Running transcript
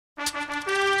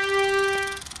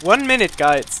1 minute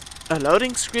guides. A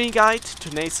loading screen guide to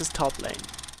Nasus top lane.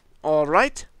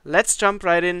 Alright, let's jump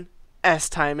right in, as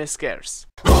time is scarce.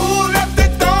 Who let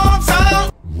the dogs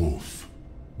out? Woof,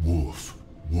 woof,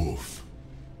 woof.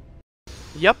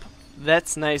 Yup,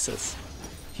 that's Nasus.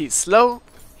 He's slow,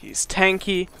 he's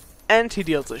tanky, and he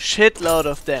deals a shitload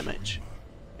of damage.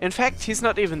 In fact, he's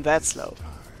not even that slow.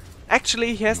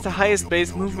 Actually, he has the highest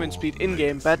base movement speed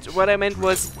in-game, but what I meant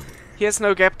was, he has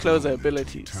no gap closer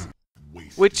abilities.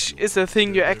 Which is a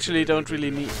thing you actually don't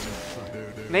really need.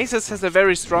 Nasus has a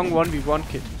very strong 1v1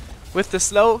 kit. With the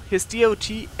slow, his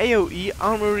DOT, AoE,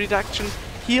 armor reduction,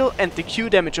 heal and the Q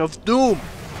damage of Doom.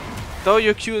 Though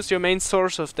your Q is your main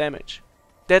source of damage.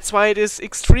 That's why it is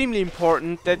extremely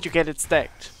important that you get it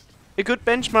stacked. A good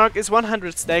benchmark is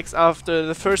 100 stacks after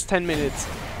the first 10 minutes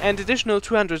and additional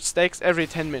 200 stacks every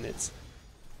 10 minutes.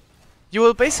 You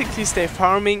will basically stay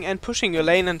farming and pushing your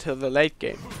lane until the late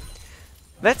game.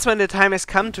 That's when the time has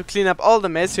come to clean up all the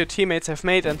mess your teammates have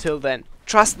made until then.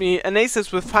 Trust me, a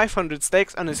Nasus with 500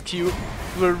 stacks on his Q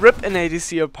will rip an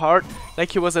ADC apart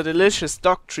like he was a delicious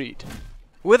dog treat.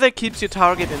 Wither keeps your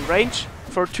target in range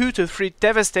for 2 to 3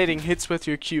 devastating hits with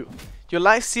your Q. Your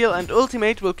life steal and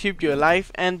ultimate will keep you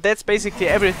alive, and that's basically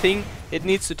everything it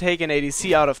needs to take an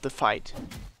ADC out of the fight.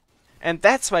 And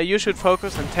that's why you should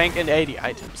focus on tank and AD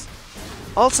items.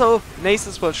 Also,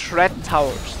 Nasus will shred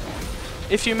towers.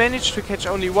 If you manage to catch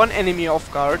only one enemy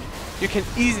off guard, you can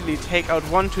easily take out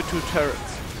 1 to 2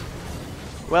 turrets.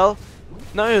 Well,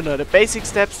 now you know the basic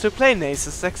steps to play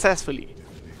Nasus successfully,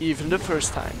 even the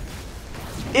first time.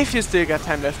 If you still got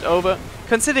time left over,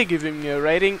 consider giving me a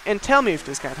rating and tell me if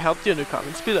this guide helped you in the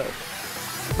comments below.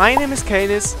 My name is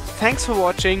Canis, thanks for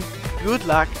watching, good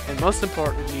luck and most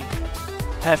importantly,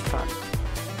 have fun.